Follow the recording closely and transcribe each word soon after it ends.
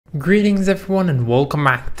Greetings everyone and welcome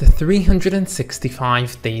back to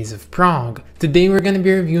 365 Days of Prog. Today we're going to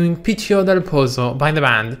be reviewing Picchio del Pozzo by the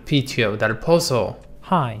band Picchio del Pozzo.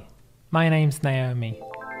 Hi, my name's Naomi.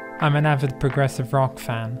 I'm an avid progressive rock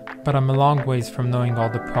fan, but I'm a long ways from knowing all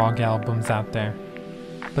the prog albums out there.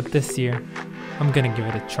 But this year, I'm gonna give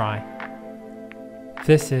it a try.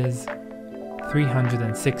 This is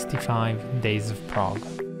 365 Days of Prog.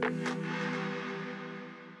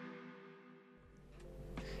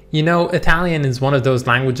 You know, Italian is one of those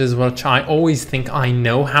languages which I always think I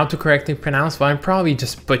know how to correctly pronounce, but I'm probably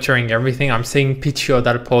just butchering everything. I'm saying Picchio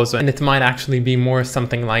del Pozzo, and it might actually be more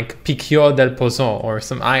something like Picchio del Pozzo or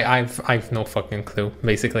some. I've no fucking clue.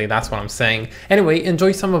 Basically, that's what I'm saying. Anyway,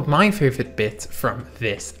 enjoy some of my favorite bits from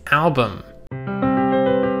this album.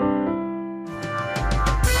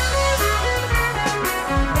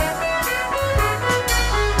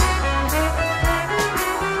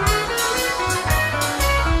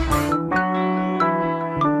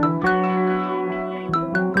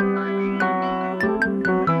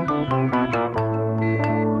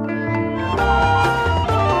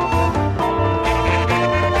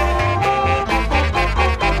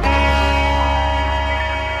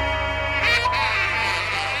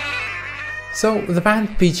 So, the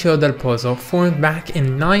band Picchio del Pozzo formed back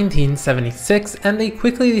in 1976 and they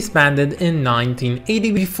quickly disbanded in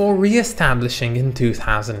 1980 before re-establishing in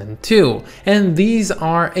 2002. And these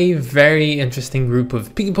are a very interesting group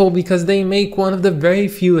of people because they make one of the very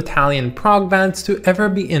few Italian prog bands to ever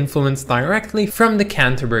be influenced directly from the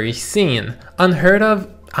Canterbury scene. Unheard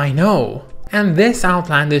of? I know. And this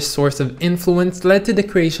outlandish source of influence led to the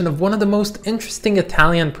creation of one of the most interesting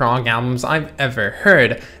Italian prog albums I've ever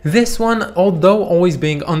heard. This one, although always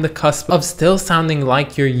being on the cusp of still sounding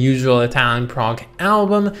like your usual Italian prog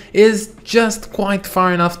album, is just quite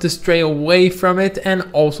far enough to stray away from it and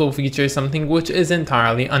also features something which is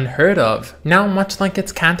entirely unheard of. Now, much like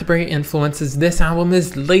its Canterbury influences, this album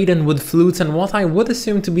is laden with flutes and what I would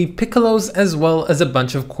assume to be piccolos, as well as a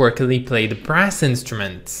bunch of quirkily played brass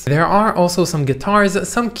instruments. There are also some guitars,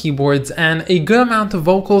 some keyboards, and a good amount of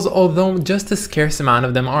vocals, although just a scarce amount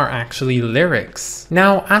of them are actually lyrics.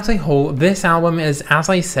 Now, as a whole, this album is, as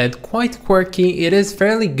I said, quite quirky. It is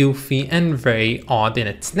fairly goofy and very odd in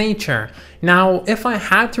its nature. Now, if I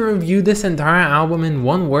had to review this entire album in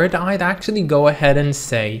one word, I'd actually go ahead and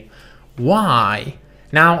say, why?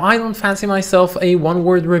 Now, I don't fancy myself a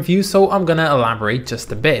one-word review, so I'm gonna elaborate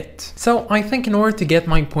just a bit. So, I think in order to get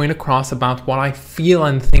my point across about what I feel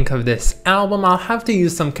and think of this album, I'll have to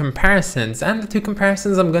use some comparisons, and the two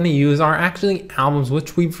comparisons I'm gonna use are actually albums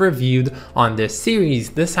which we've reviewed on this series,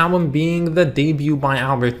 this album being the debut by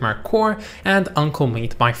Albert Marcoeur and Uncle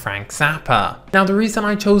Meat by Frank Zappa. Now, the reason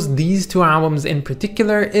I chose these two albums in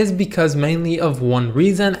particular is because mainly of one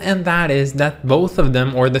reason, and that is that both of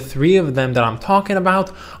them, or the three of them that I'm talking about,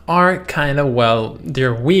 are kinda, well,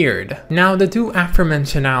 they're weird. Now, the two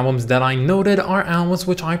aforementioned albums that I noted are albums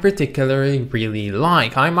which I particularly really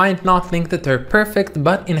like. I might not think that they're perfect,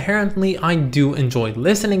 but inherently I do enjoy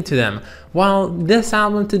listening to them. While this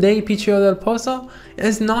album today, Picchio del Pozzo,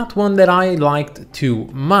 is not one that I liked too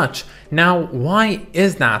much. Now, why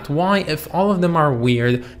is that? Why, if all of them are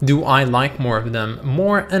weird, do I like more of them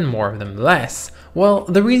more and more of them less? Well,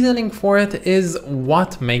 the reasoning for it is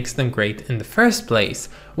what makes them great in the first place.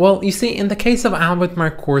 Well, you see, in the case of Albert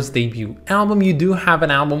Marcoeur's debut album, you do have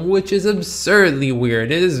an album which is absurdly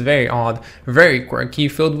weird. It is very odd, very quirky,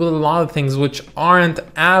 filled with a lot of things which aren't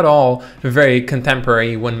at all very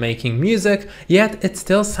contemporary when making music, yet it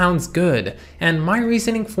still sounds good. And my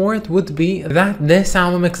reasoning for it would be that this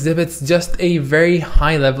album exhibits just a very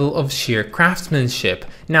high level of sheer craftsmanship.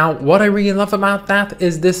 Now, what I really love about that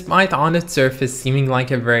is, despite on its surface seeming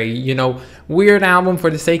like a very, weird album for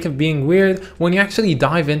the sake of being weird, when you actually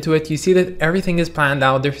dive into it, you see that everything is planned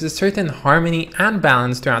out. There's a certain harmony and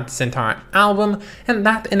balance throughout this entire album, and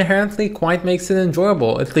that inherently quite makes it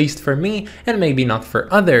enjoyable, at least for me, and maybe not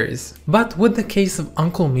for others. But with the case of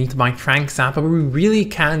Uncle Meat by Frank Zappa, we really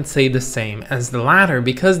can't say the same as the latter,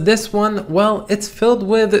 because this one, well, it's filled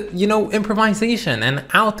with, improvisation and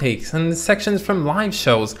outtakes and sections from live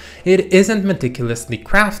shows. It isn't meticulously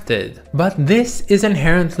crafted. But this is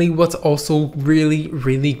inherently what's also really,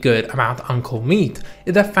 really good about Uncle Meat.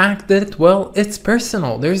 The fact that, well, it's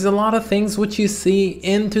personal. There's a lot of things which you see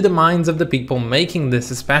into the minds of the people making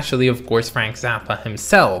this, especially, of course, Frank Zappa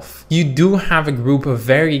himself. You do have a group of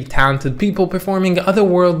very talented people performing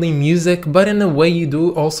otherworldly music, but in a way you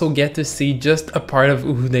do also get to see just a part of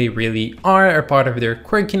who they really are, a part of their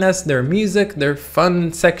quirkiness, their music, their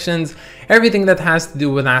fun sections, everything that has to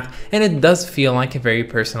do with that, and it does feel like a very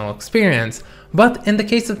personal experience. But in the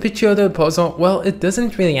case of Picchio del Pozzo, well, it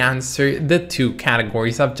doesn't really answer the two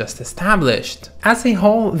categories I've just established. As a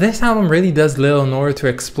whole, this album really does little in order to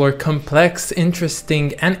explore complex,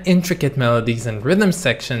 interesting, and intricate melodies and rhythm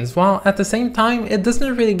sections, while at the same time, it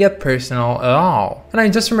doesn't really get personal at all. And I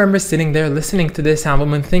just remember sitting there listening to this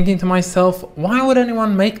album and thinking to myself, why would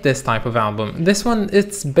anyone make this type of album? This one,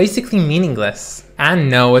 it's basically meaningless.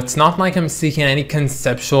 And no, it's not like I'm seeking any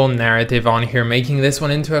conceptual narrative on here, making this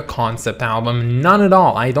one into a concept album, none at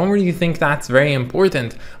all. I don't really think that's very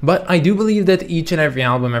important, but I do believe that each and every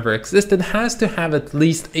album ever existed has to have at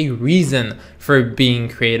least a reason for being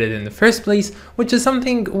created in the first place, which is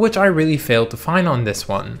something which I really failed to find on this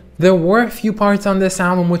one. There were a few parts on this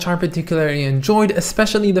album which I particularly enjoyed,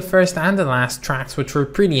 especially the first and the last tracks, which were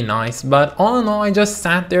pretty nice, but all in all I just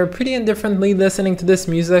sat there pretty indifferently listening to this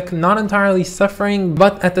music, not entirely suffering,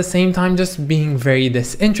 but at the same time just being very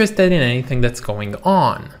disinterested in anything that's going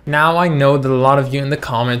on. Now I know that a lot of you in the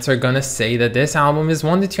comments are gonna say that this album is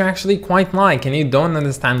one that you actually quite like and you don't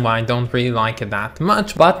understand why I don't really like it that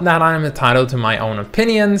much, but that I'm entitled to my own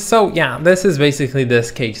opinion, so yeah, this is basically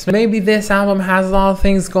this case. Maybe this album has a lot of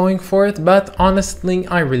things going for it, but honestly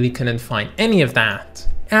I really couldn't find any of that.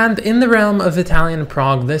 And in the realm of Italian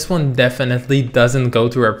prog, this one definitely doesn't go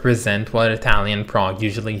to represent what Italian prog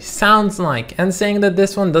usually sounds like, and saying that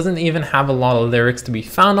this one doesn't even have a lot of lyrics to be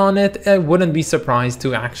found on it, I wouldn't be surprised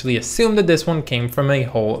to actually assume that this one came from a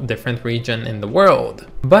whole different region in the world.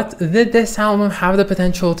 But did this album have the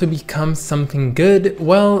potential to become something good?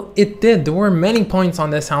 Well, it did. There were many points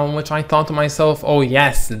on this album which I thought to myself, oh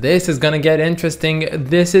yes, this is gonna get interesting,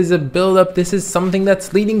 this is a build-up, this is something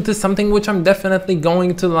that's leading to something which I'm definitely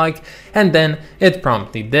going to like, and then it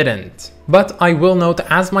promptly didn't. But I will note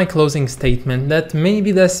as my closing statement that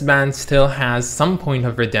maybe this band still has some point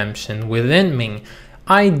of redemption within me.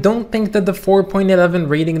 I don't think that the 4.11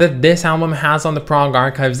 rating that this album has on the Prog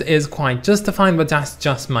Archives is quite justified, but that's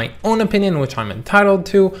just my own opinion, which I'm entitled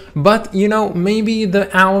to. But you know, maybe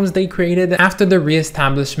the albums they created after the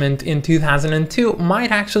re-establishment in 2002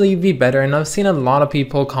 might actually be better, and I've seen a lot of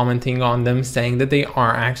people commenting on them saying that they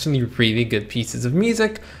are actually really good pieces of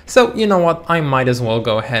music, so you know what, I might as well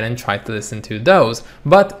go ahead and try to listen to those.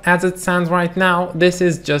 But as it stands right now, this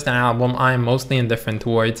is just an album I'm mostly indifferent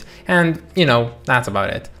towards, and you know, that's about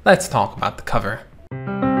it. Let's talk about the cover.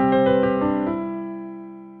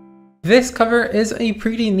 This cover is a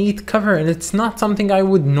pretty neat cover, and it's not something I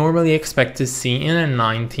would normally expect to see in a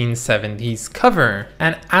 1970s cover.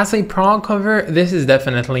 And as a prog cover, this is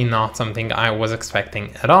definitely not something I was expecting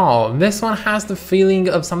at all. This one has the feeling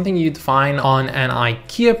of something you'd find on an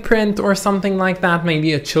IKEA print or something like that,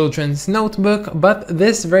 maybe a children's notebook, but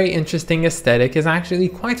this very interesting aesthetic is actually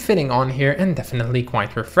quite fitting on here and definitely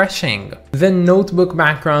quite refreshing. The notebook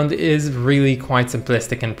background is really quite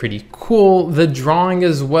simplistic and pretty cool. The drawing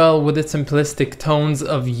as well, with its simplistic tones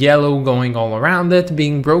of yellow going all around it,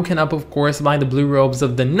 being broken up of course by the blue robes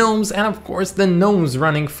of the gnomes, and of course the gnomes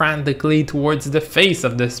running frantically towards the face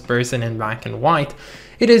of this person in black and white.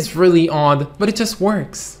 It is really odd, but it just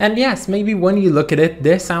works. And yes, maybe when you look at it,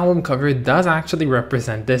 this album cover does actually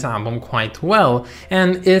represent this album quite well,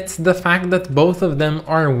 and it's the fact that both of them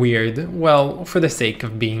are weird, well, for the sake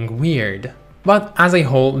of being weird. But as a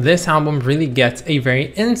whole, this album really gets a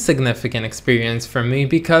very insignificant experience from me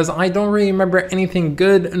because I don't really remember anything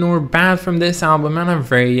good nor bad from this album, and I'm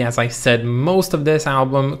very, as I said, most of this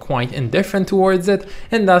album quite indifferent towards it,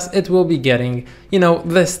 and thus it will be getting, you know,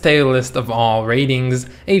 the stalest of all ratings,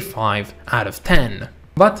 a 5 out of 10.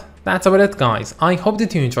 But that's about it guys. I hope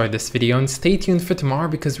that you enjoyed this video, and stay tuned for tomorrow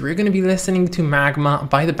because we're going to be listening to Magma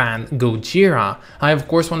by the band Gojira. I of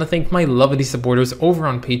course want to thank my lovely supporters over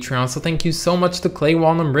on Patreon, so thank you so much to Clay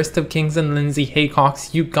Walnum, Rist of Kings, and Lindsay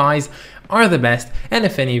Haycox. You guys are the best, and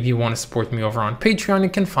if any of you want to support me over on Patreon, you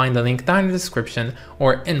can find the link down in the description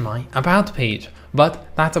or in my about page.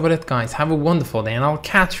 But that's about it guys. Have a wonderful day, and I'll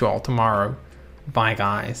catch you all tomorrow. Bye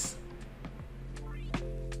guys.